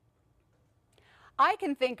I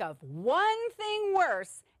can think of one thing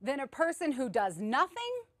worse than a person who does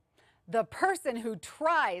nothing: the person who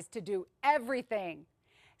tries to do everything.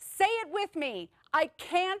 Say it with me: I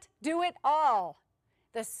can't do it all.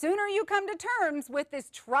 The sooner you come to terms with this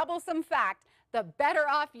troublesome fact, the better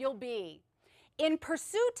off you'll be. In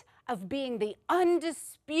pursuit of being the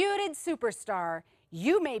undisputed superstar,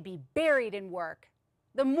 you may be buried in work.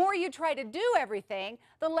 The more you try to do everything,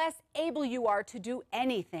 the less able you are to do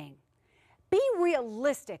anything. Be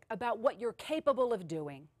realistic about what you're capable of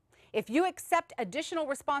doing. If you accept additional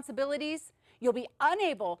responsibilities, you'll be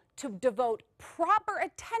unable to devote proper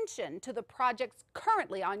attention to the projects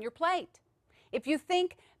currently on your plate. If you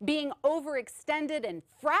think being overextended and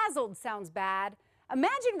frazzled sounds bad,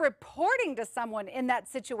 imagine reporting to someone in that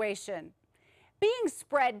situation. Being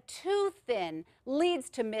spread too thin leads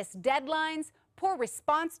to missed deadlines, poor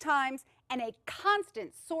response times, and a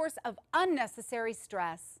constant source of unnecessary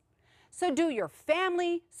stress. So do your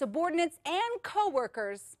family, subordinates, and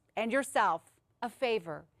coworkers, and yourself a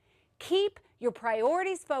favor. Keep your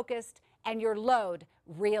priorities focused and your load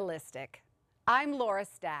realistic. I'm Laura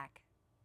Stack.